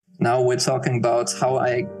now we're talking about how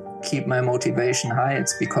I keep my motivation high.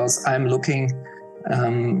 It's because I'm looking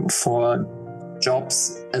for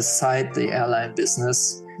jobs aside the airline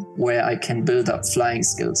business where I can build up flying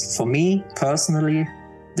skills. For me personally,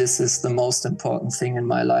 this is the most important thing in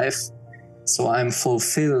my life. So I'm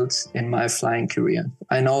fulfilled in my flying career.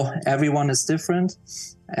 I know everyone is different,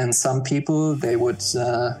 and some people, they would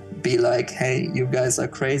be like, hey, you guys are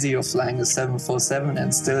crazy, you're flying a 747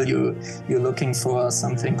 and still you're looking for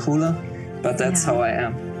something cooler. But that's how I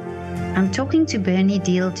am. I'm talking to Bernie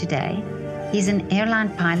Diehl today. He's an airline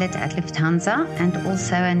pilot at Lufthansa and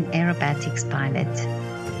also an aerobatics pilot.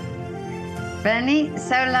 Bernie,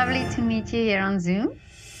 so lovely to meet you here on Zoom.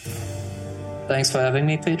 Thanks for having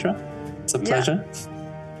me, Petra. It's a pleasure.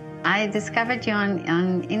 I discovered you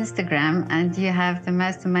on Instagram, and you have the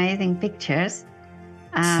most amazing pictures.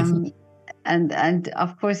 And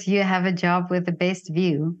of course, you have a job with the best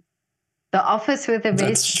view. The office with the best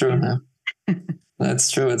That's true. view. Yeah.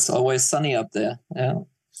 That's true. It's always sunny up there. Yeah.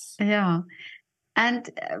 Yeah.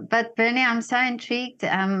 But Bernie, I'm so intrigued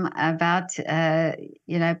about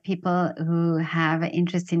people who have an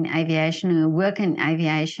interest in aviation, who work in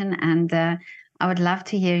aviation, and I would love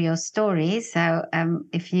to hear your story. So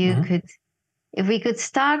if we could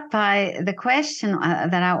start by the question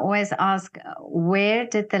that I always ask: where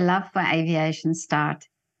did the love for aviation start?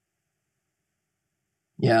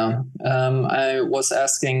 Yeah, I was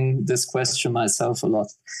asking this question myself a lot.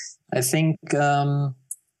 I think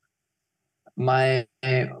my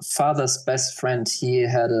father's best friend, he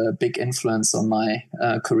had a big influence on my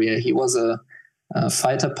career. He was a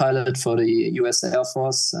fighter pilot for the US Air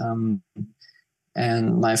Force.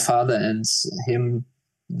 And my father and him,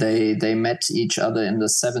 they met each other in the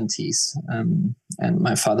 70s. And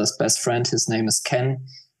my father's best friend, his name is Ken.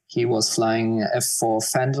 He was flying F-4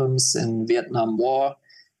 Phantoms in Vietnam War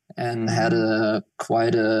and had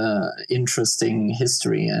quite a interesting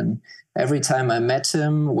history. And every time I met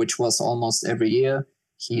him, which was almost every year,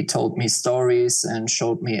 he told me stories and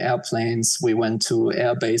showed me airplanes. We went to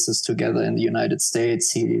air bases together in the United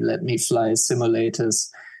States. He let me fly simulators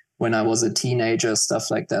when I was a teenager,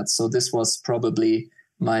 stuff like that. So this was probably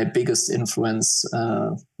my biggest influence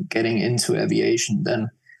getting into aviation.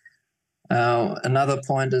 Then another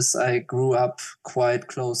point is I grew up quite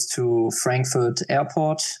close to Frankfurt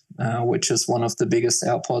Airport, which is one of the biggest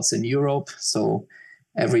airports in Europe. So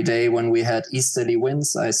every day when we had easterly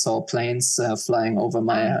winds, I saw planes flying over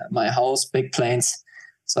my house, big planes.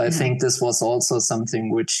 So I think this was also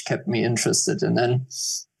something which kept me interested. And then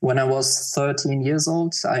when I was 13 years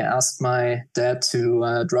old, I asked my dad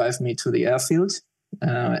to drive me to the airfield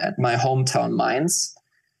at my hometown, Mainz,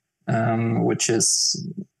 which is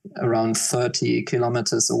around 30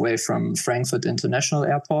 kilometers away from Frankfurt International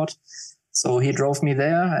Airport. So he drove me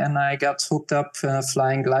there, and I got hooked up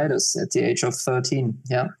flying gliders at the age of 13.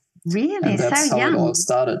 Yeah. Really? And that's so how young. it all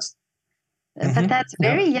started. But that's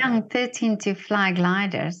very young, 13 to fly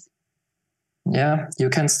gliders. Yeah, you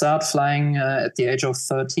can start flying at the age of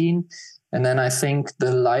 13. And then I think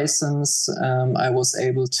the license I was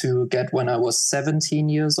able to get when I was 17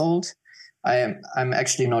 years old. I'm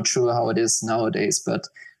actually not sure how it is nowadays, but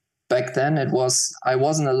back then I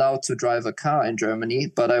wasn't allowed to drive a car in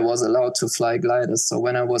Germany, but I was allowed to fly gliders. So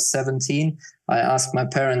when I was 17, I asked my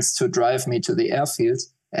parents to drive me to the airfield,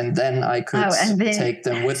 and then I could take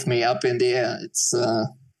them with me up in the air. It's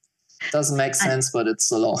doesn't make sense, but it's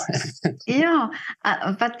the law.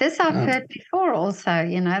 But this I've heard before also,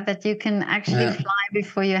 that you can actually fly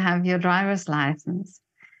before you have your driver's license.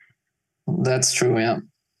 That's true, yeah.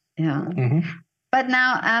 Yeah. Mm-hmm. But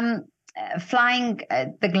now, flying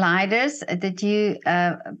the gliders,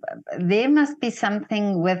 there must be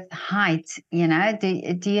something with height,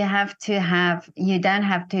 do you have to you don't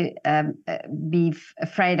have to be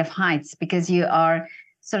afraid of heights because you are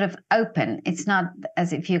sort of open. It's not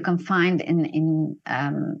as if you're confined in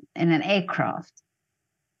an aircraft.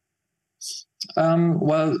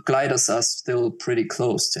 Well, gliders are still pretty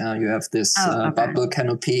closed. You have this bubble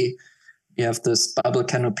canopy. You have this bubble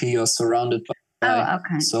canopy you're surrounded by.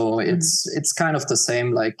 So it's kind of the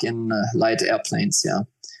same like in light airplanes. Yeah.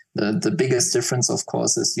 The biggest difference, of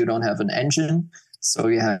course, is you don't have an engine. So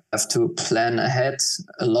you have to plan ahead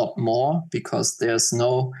a lot more because there's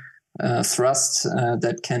no thrust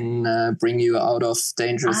that can bring you out of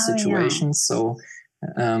dangerous situations. So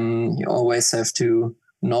you always have to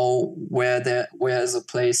know where is a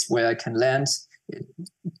place where I can land. It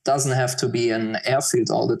doesn't have to be an airfield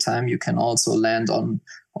all the time. You can also land on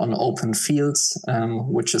open fields,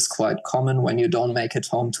 which is quite common when you don't make it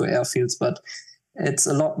home to airfields. But it's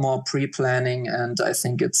a lot more pre-planning, and I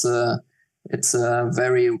think it's a it's a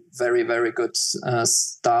very, very, very good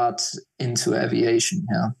start into aviation.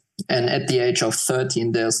 Yeah, and at the age of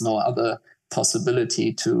 13, there's no other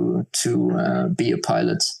possibility to be a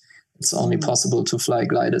pilot. It's only possible to fly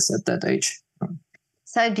gliders at that age.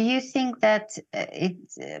 So do you think that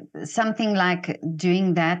it's something like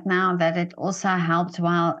doing that now, that it also helped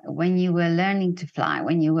when you were learning to fly,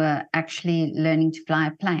 when you were actually learning to fly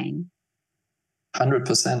a plane?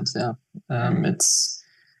 100%, yeah.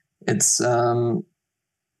 It's all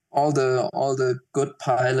the good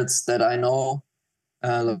pilots that I know,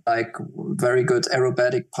 like very good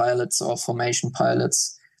aerobatic pilots or formation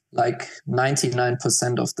pilots, like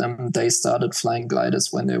 99% of them, they started flying gliders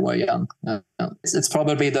when they were young. It's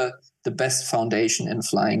probably the best foundation in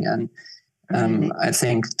flying. And I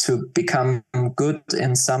think to become good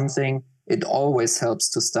in something, it always helps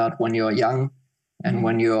to start when you're young and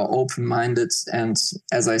when you're open-minded. And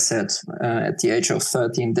as I said, at the age of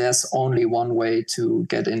 13, there's only one way to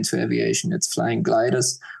get into aviation. It's flying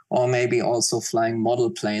gliders, or maybe also flying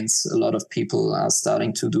model planes. A lot of people are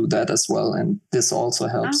starting to do that as well. And this also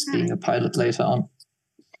helps being a pilot later on.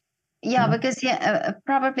 Yeah, because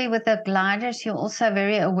probably with the gliders, you're also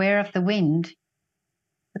very aware of the wind.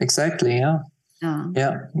 Exactly, yeah.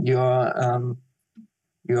 Yeah,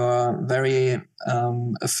 you're very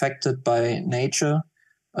affected by nature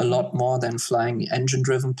a lot more than flying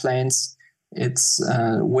engine-driven planes. It's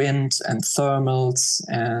wind and thermals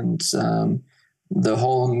and the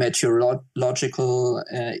whole meteorological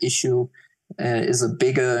issue is a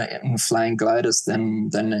bigger in flying gliders than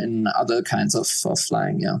in other kinds of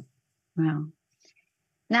flying. Yeah. Wow.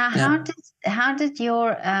 Now, how did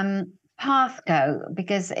your path go?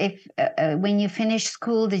 Because if when you finished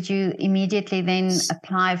school, did you immediately then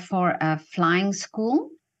apply for a flying school?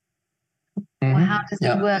 Or how does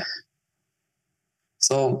it work?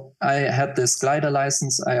 So I had this glider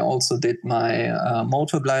license. I also did my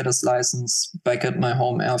motor gliders license back at my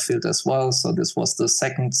home airfield as well. So this was the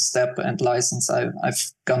second step and license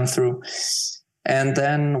I've gone through. And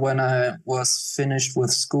then when I was finished with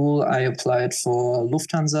school, I applied for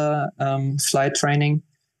Lufthansa flight training,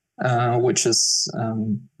 which is, I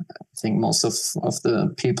think most of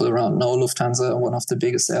the people around know Lufthansa, one of the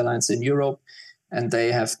biggest airlines in Europe. And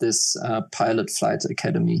they have this pilot flight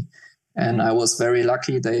academy. And I was very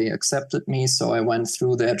lucky. They accepted me. So I went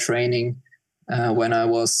through their training when I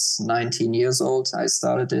was 19 years old. I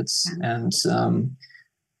started it. And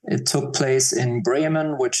it took place in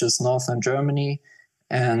Bremen, which is northern Germany,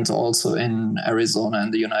 and also in Arizona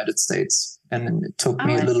in the United States. And it took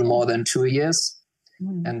me a little more than 2 years.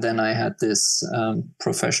 And then I had this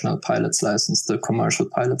professional pilot's license, the commercial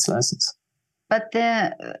pilot's license. But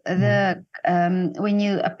when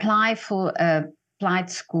you apply for a flight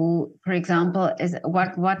school, for example,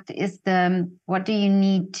 what do you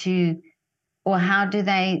need to, or how do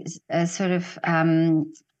they sort of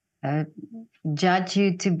judge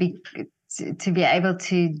you to be able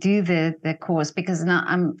to do the course? Because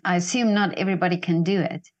now I assume not everybody can do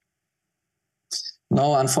it.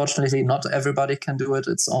 No, unfortunately, not everybody can do it.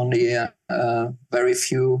 It's only very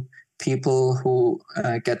few people who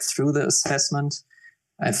get through the assessment.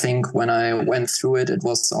 I think when I went through it, it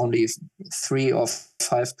was only 3 or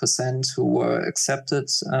 5% who were accepted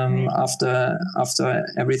after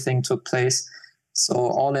everything took place. So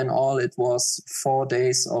all in all, it was 4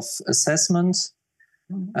 days of assessment,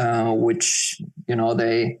 which,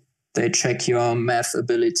 they check your math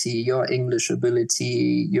ability, your English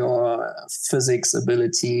ability, your physics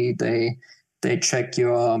ability. They check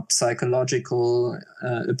your psychological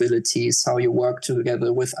abilities, how you work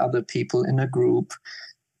together with other people in a group.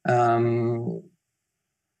 And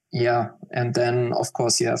then, of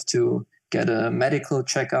course, you have to get a medical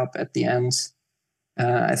checkup at the end.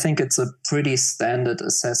 I think it's a pretty standard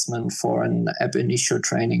assessment for an ab initio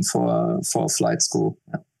training for flight school.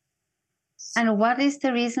 Yeah. And what is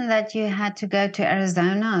the reason that you had to go to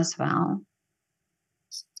Arizona as well?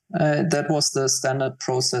 That was the standard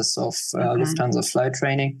process of Lufthansa flight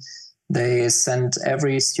training. They sent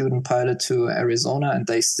every student pilot to Arizona, and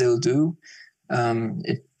they still do.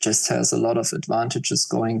 It just has a lot of advantages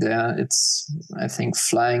going there. I think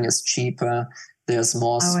flying is cheaper. There's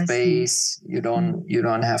more space. You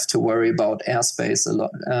don't have to worry about airspace a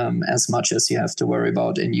lot, as much as you have to worry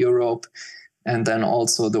about in Europe. And then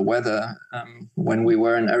also the weather. When we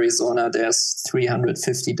were in Arizona, there's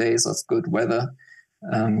 350 days of good weather.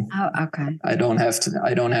 I don't have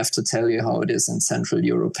to tell you how it is in Central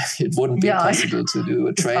Europe. It wouldn't be possible to do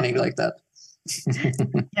a training like that.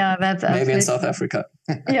 Yeah, that's maybe in South Africa.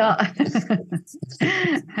 Yeah.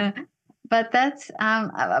 But that's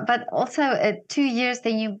but also 2 years.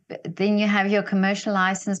 Then you have your commercial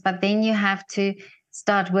license, but then you have to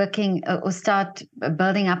start working or start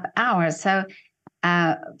building up hours. So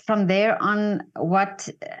from there on, what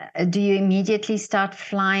do you immediately start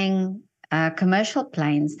flying commercial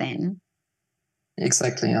planes then?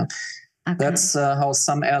 Exactly. Yeah. Okay. That's how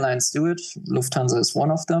some airlines do it. Lufthansa is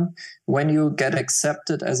one of them. When you get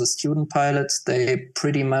accepted as a student pilot, they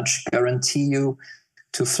pretty much guarantee you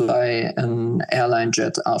to fly an airline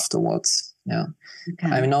jet afterwards. Yeah. Okay.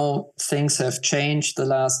 I know things have changed the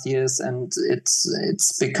last years and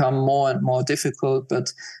it's become more and more difficult,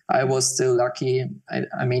 but I was still lucky.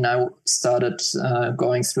 I mean, I started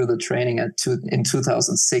going through the training in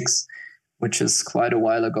 2006, which is quite a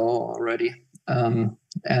while ago already.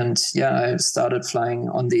 And yeah, I started flying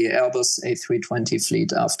on the Airbus A320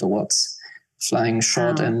 fleet afterwards, flying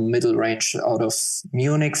short and middle range out of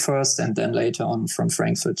Munich first, and then later on from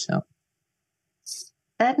Frankfurt. Yeah.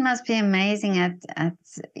 That must be amazing at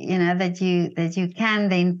that you can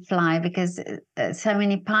then fly, because so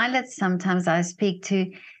many pilots sometimes I speak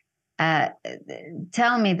to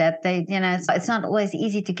tell me that they it's not always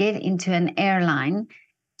easy to get into an airline,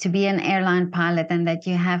 to be an airline pilot, and that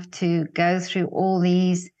you have to go through all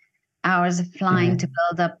these hours of flying to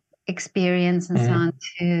build up experience and so on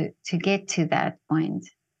to get to that point.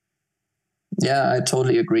 Yeah, I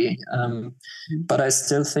totally agree. But I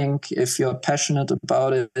still think if you're passionate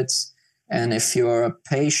about it and if you're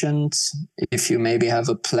patient, if you maybe have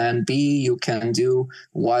a plan B you can do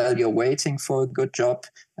while you're waiting for a good job,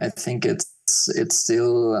 I think it's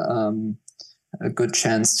still a good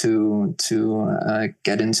chance to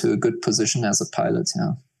get into a good position as a pilot.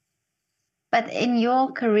 Yeah. But in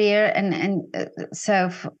your career, so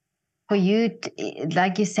for you,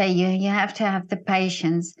 like you say, you have to have the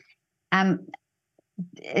patience.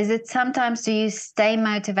 Is it sometimes, do you stay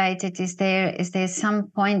motivated? Is there some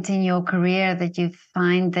point in your career that you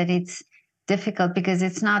find that it's difficult, because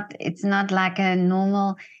it's not like a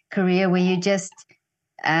normal career where you just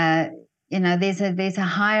there's a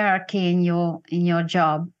hierarchy in your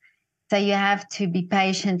job, so you have to be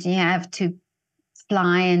patient, you have to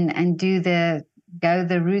fly and go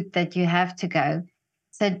the route that you have to go.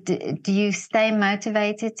 So do you stay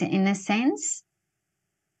motivated in a sense?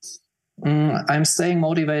 I'm staying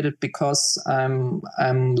motivated because I'm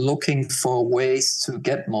looking for ways to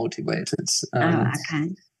get motivated.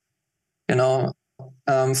 Okay.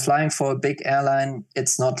 Flying for a big airline,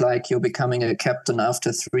 it's not like you're becoming a captain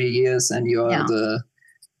after 3 years and you're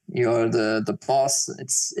the boss.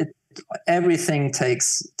 Everything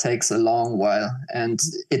takes a long while, and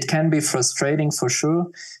it can be frustrating for sure.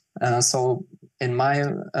 So in my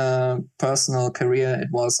personal career,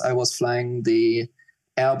 I was flying the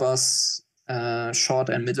Airbus short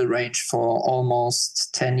and middle range for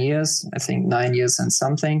almost 10 years, I think 9 years and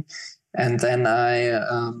something. And then I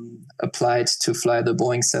applied to fly the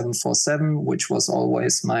Boeing 747, which was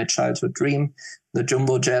always my childhood dream, the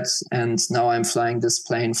jumbo jet. And now I'm flying this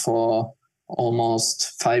plane for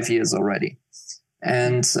almost 5 years already.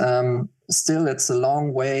 And still, it's a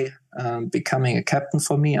long way becoming a captain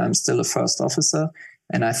for me. I'm still a first officer.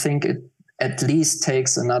 And I think it at least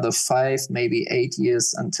takes another 5, maybe 8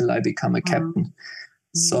 years until I become a captain.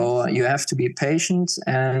 Mm-hmm. So you have to be patient.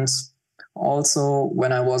 And also,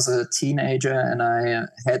 when I was a teenager and I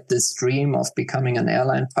had this dream of becoming an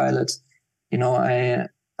airline pilot, I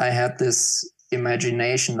had this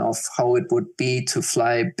imagination of how it would be to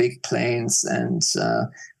fly big planes and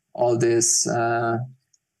all this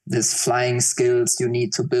flying skills you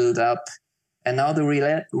need to build up. And now the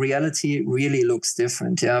reality really looks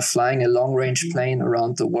different. Yeah, flying a long-range plane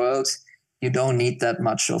around the world, you don't need that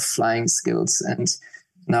much of flying skills. And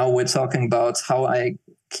now we're talking about how I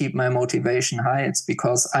keep my motivation high. It's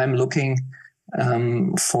because I'm looking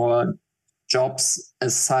for jobs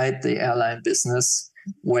aside the airline business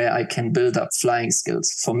where I can build up flying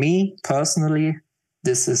skills. For me personally,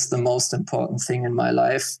 this is the most important thing in my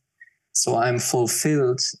life. So I'm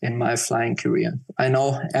fulfilled in my flying career. I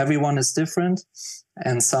know everyone is different,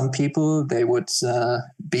 and some people, they would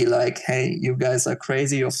be like, hey, you guys are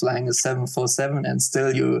crazy. You're flying a 747 and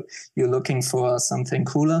still you're looking for something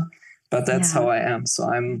cooler. But that's how I am. So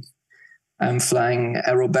I'm flying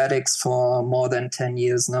aerobatics for more than 10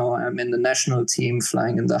 years now. I'm in the national team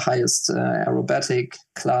flying in the highest aerobatic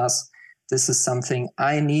class. This is something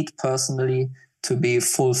I need personally to be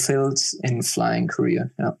fulfilled in flying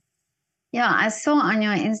career. Yeah. Yeah, I saw on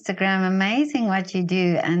your Instagram, amazing what you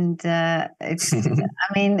do. And it's,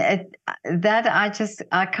 I mean,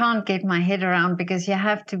 I can't get my head around, because you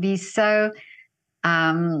have to be so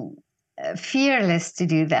fearless to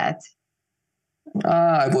do that.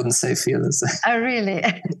 I wouldn't say fearless. Oh, really?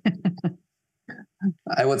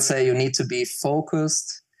 I would say you need to be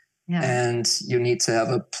focused, and you need to have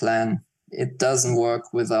a plan. It doesn't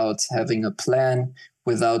work without having a plan,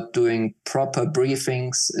 without doing proper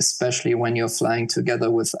briefings, especially when you're flying together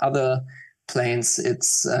with other planes.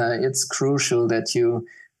 It's crucial that you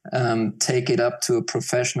take it up to a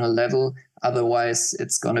professional level. Otherwise,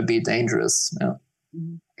 it's going to be dangerous. Yeah.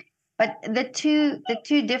 But the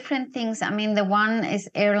two different things. I mean, the one is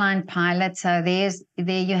airline pilot. So there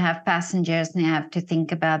you have passengers, and you have to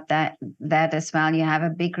think about that as well. You have a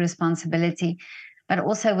big responsibility. But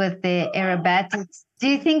also with the aerobatics, do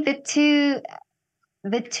you think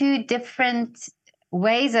the two different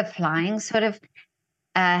ways of flying sort of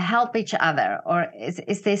help each other, or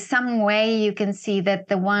is there some way you can see that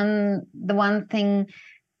the one thing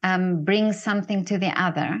brings something to the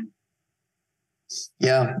other?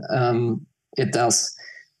 Yeah, it does.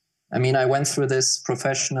 I mean, I went through this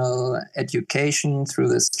professional education, through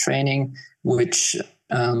this training, which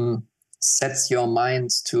sets your mind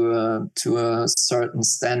to a certain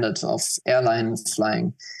standard of airline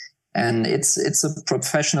flying. And it's a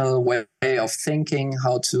professional way of thinking,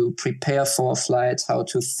 how to prepare for a flight, how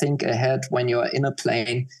to think ahead when you're in a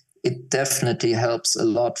plane. It definitely helps a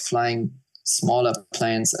lot flying smaller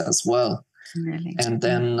planes as well. Really? And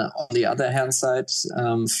then on the other hand side,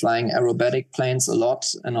 flying aerobatic planes a lot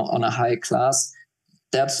and on a high class,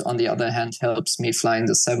 that on the other hand helps me flying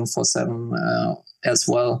the 747 as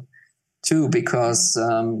well too, because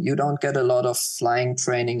you don't get a lot of flying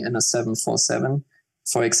training in a 747.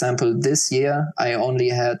 For example, this year I only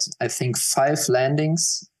had, I think, 5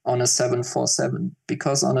 landings on a 747,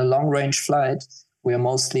 because on a long range flight we're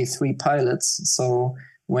mostly 3 pilots. So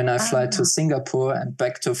when I fly to Singapore and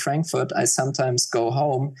back to Frankfurt, I sometimes go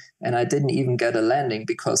home and I didn't even get a landing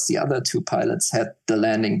because the other 2 pilots had the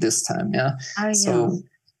landing this time. Yeah. So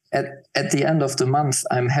at the end of the month,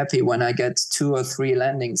 I'm happy when I get 2 or 3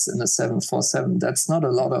 landings in a 747. That's not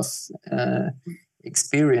a lot of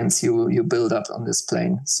experience you build up on this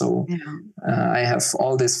plane. So I have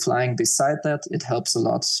all this flying beside that. It helps a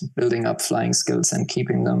lot building up flying skills and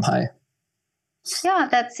keeping them high. Yeah,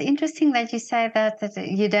 that's interesting that you say that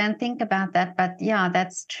you don't think about that, but yeah,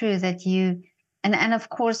 that's true that you, and of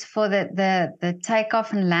course for the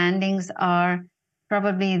takeoff and landings are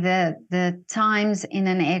probably the times in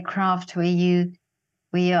an aircraft where you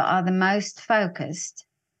are the most focused.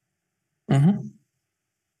 Mm-hmm.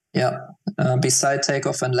 Yeah. Beside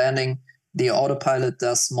takeoff and landing, the autopilot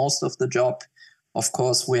does most of the job. Of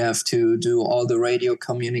course, we have to do all the radio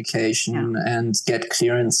communication and get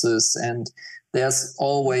clearances, and there's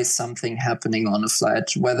always something happening on a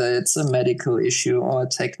flight, whether it's a medical issue or a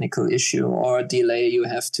technical issue or a delay you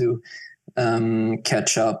have to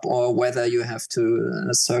catch up, or whether you have to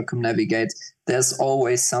circumnavigate. There's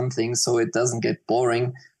always something, so it doesn't get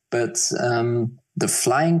boring. But the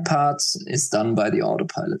flying part is done by the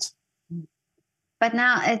autopilot. But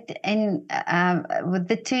now, with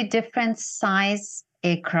the 2 different size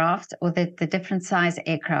aircraft, or the different size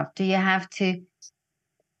aircraft, do you have to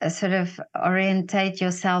sort of orientate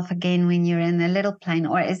yourself again when you're in a little plane,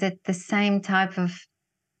 or is it the same type of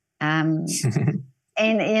and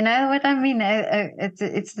you know what I mean?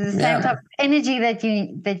 It's the same type of energy that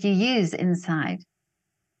you use inside.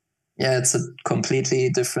 Yeah, it's a completely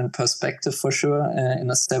different perspective for sure. In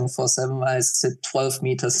a 747, I sit 12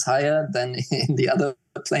 meters higher than in the other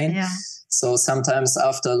plane. Yeah. So sometimes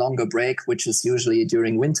after a longer break, which is usually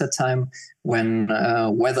during winter time, when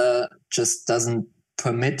weather just doesn't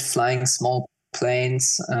permit flying small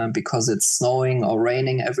planes because it's snowing or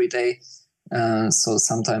raining every day. So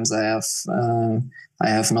sometimes I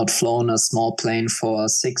have not flown a small plane for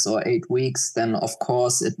 6 or 8 weeks. Then of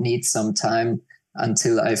course it needs some time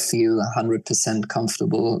until I feel 100%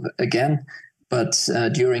 comfortable again. But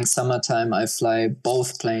during summertime, I fly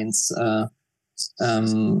both planes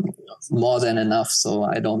more than enough, so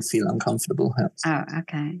I don't feel uncomfortable. Oh,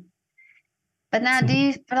 okay. But now, do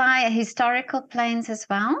you fly historical planes as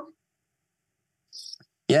well?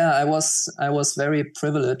 Yeah, I was very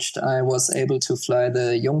privileged. I was able to fly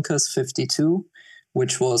the Junkers 52,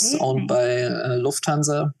 which was owned by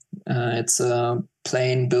Lufthansa. It's a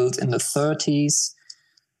plane built in the 30s,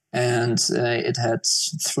 and it had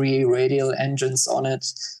 3 radial engines on it.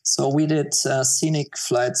 So we did scenic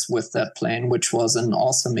flights with that plane, which was an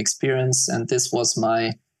awesome experience. And this was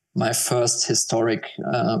my first historic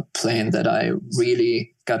plane that I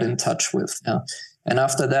really got in touch with. Yeah. And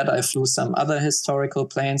after that, I flew some other historical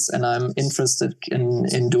planes, and I'm interested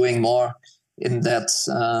in doing more in that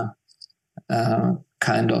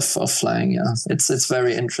kind of flying. Yeah, it's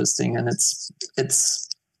very interesting, and it's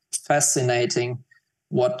fascinating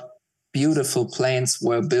what beautiful planes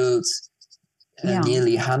were built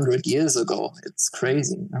nearly 100 years ago. It's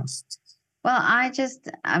crazy. Well, I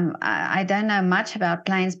don't know much about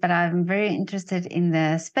planes, but I'm very interested in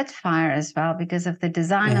the Spitfire as well because of the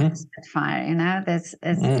design of the Spitfire. You know,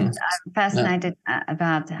 I'm fascinated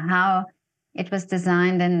about how it was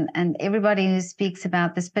designed, and everybody who speaks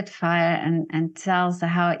about the Spitfire and tells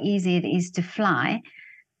how easy it is to fly.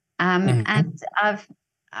 And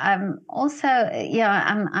I'm also,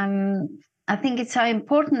 I think it's so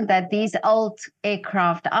important that these old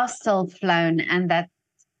aircraft are still flown, and that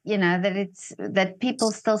that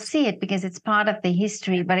people still see it because it's part of the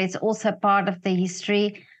history, but it's also part of the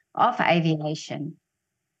history of aviation.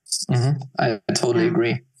 I totally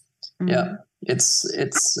agree. Yeah, it's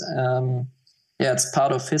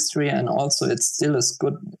part of history, and also it is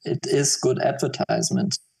good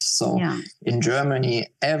advertisement. So in Germany,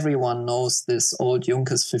 everyone knows this old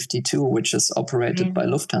Junkers 52, which is operated by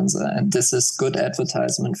Lufthansa, and this is good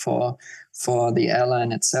advertisement for the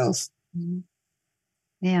airline itself.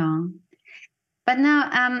 Yeah. But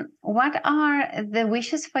now, what are the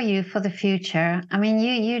wishes for you for the future? I mean,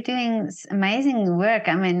 you're doing amazing work.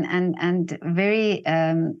 I mean, and very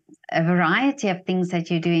a variety of things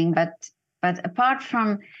that you're doing. But apart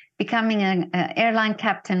from becoming an airline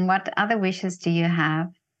captain, what other wishes do you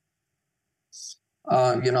have?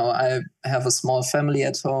 I have a small family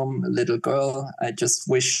at home, a little girl. I just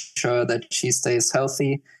wish her that she stays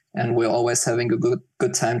healthy, and we're always having a good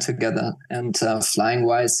time together. And flying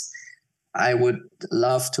wise, I would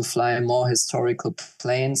love to fly more historical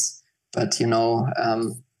planes, but a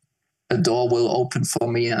door will open for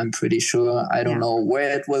me. I'm pretty sure. I don't know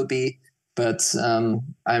where it will be, but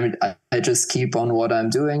I just keep on what I'm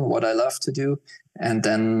doing, what I love to do, and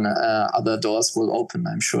then other doors will open,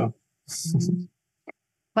 I'm sure.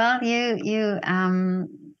 Well, your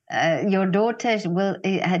daughter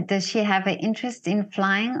does she have an interest in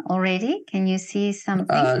flying already? Can you see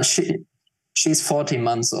something? She's 40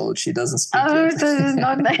 months old. She doesn't speak yet. Oh, so it's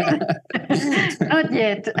not not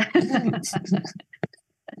yet.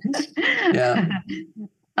 Yeah.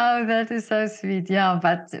 Oh, that is so sweet. Yeah,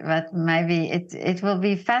 but maybe it will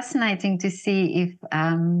be fascinating to see if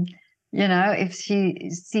if she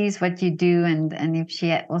sees what you do and if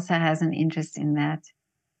she also has an interest in that.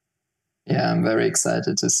 Yeah, I'm very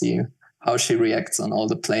excited to see how she reacts on all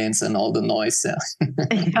the planes and all the noise.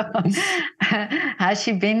 Has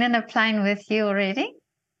she been in a plane with you already?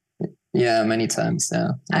 Yeah, many times.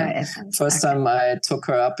 Yeah. First time I took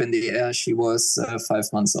her up in the air, she was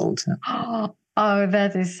 5 months old. Oh,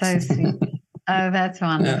 that is so sweet. Oh, that's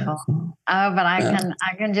wonderful. Oh, but I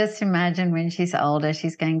can just imagine when she's older,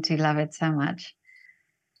 she's going to love it so much.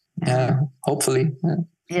 Yeah, hopefully.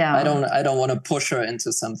 Yeah. I don't want to push her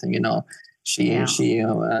into something. She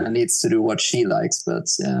needs to do what she likes. But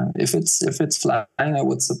if it's flying, I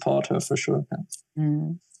would support her for sure.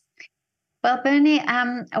 Well, Bernie,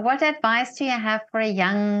 what advice do you have for a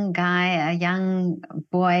young guy, a young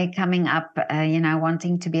boy coming up,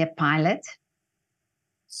 wanting to be a pilot?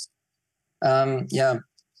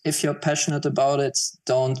 If you're passionate about it,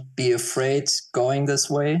 don't be afraid going this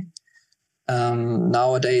way.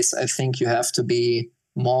 Nowadays, I think you have to be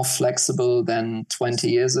more flexible than 20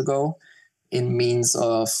 years ago in means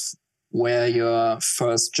of where your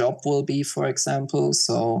first job will be, for example.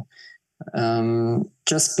 So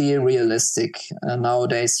just be realistic.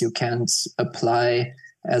 Nowadays, you can't apply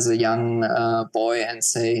as a young boy and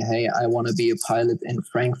say, hey, I want to be a pilot in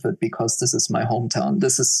Frankfurt because this is my hometown.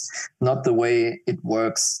 This is not the way it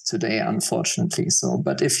works today, unfortunately. So,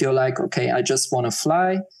 but if you're like, okay, I just want to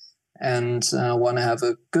fly and want to have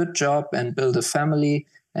a good job and build a family,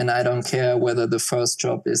 and I don't care whether the first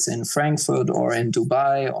job is in Frankfurt or in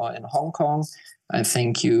Dubai or in Hong Kong, I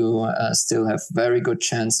think you still have very good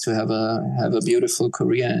chance to have a beautiful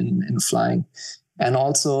career in flying. And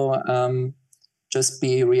also just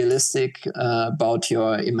be realistic about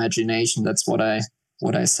your imagination. That's what I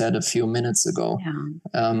said a few minutes ago. Yeah.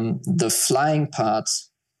 The flying part,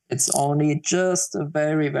 it's only just a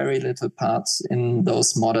very, very little part in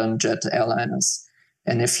those modern jet airliners.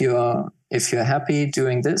 And if you're happy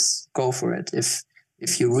doing this, go for it. If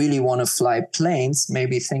you really want to fly planes,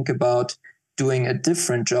 maybe think about doing a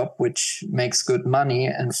different job which makes good money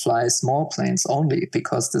and fly small planes only,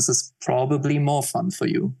 because this is probably more fun for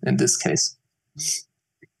you in this case.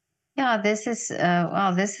 Yeah, this is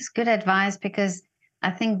good advice, because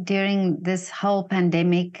I think during this whole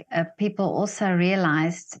pandemic, people also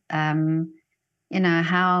realized, how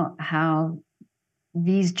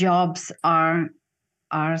these jobs are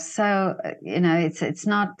are so, it's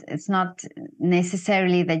not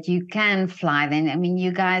necessarily that you can fly then. I mean,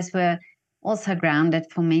 you guys were also grounded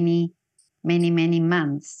for many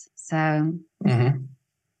months. So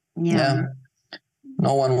Mm-hmm. yeah.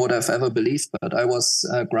 No one would have ever believed, but I was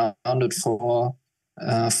grounded for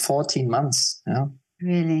 14 months. Yeah.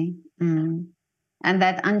 Really. Mm. And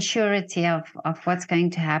that unsurety of what's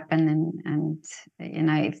going to happen and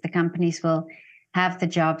if the companies will have the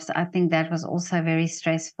jobs, I think that was also very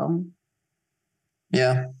stressful.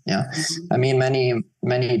 Yeah. I mean,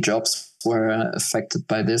 many jobs were affected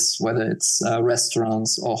by this, whether it's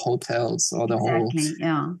restaurants or hotels or the whole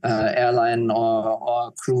airline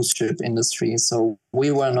or cruise ship industry. So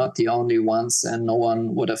we were not the only ones, and no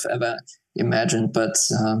one would have ever imagined. But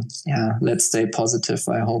let's stay positive.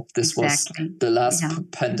 I hope this was the last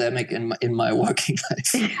pandemic in my working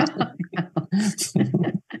life.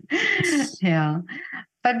 Yeah.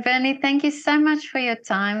 But Bernie, thank you so much for your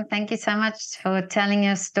time. Thank you so much for telling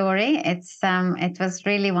your story. It was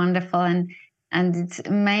really wonderful, and it's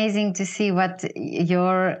amazing to see what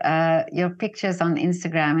your pictures on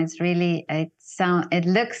Instagram. It's really it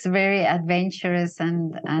looks very adventurous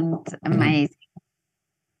and amazing.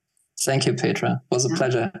 Thank you, Petra. It was a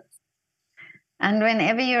pleasure. And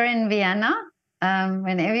whenever you're in Vienna,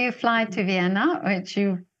 whenever you fly to Vienna, which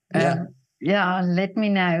you let me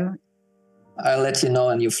know. I'll let you know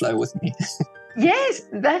and you fly with me. Yes,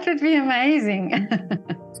 that would be amazing.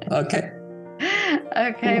 Okay.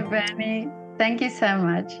 Okay, Bernie. Thank you so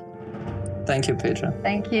much. Thank you, Petra.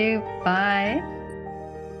 Thank you. Bye.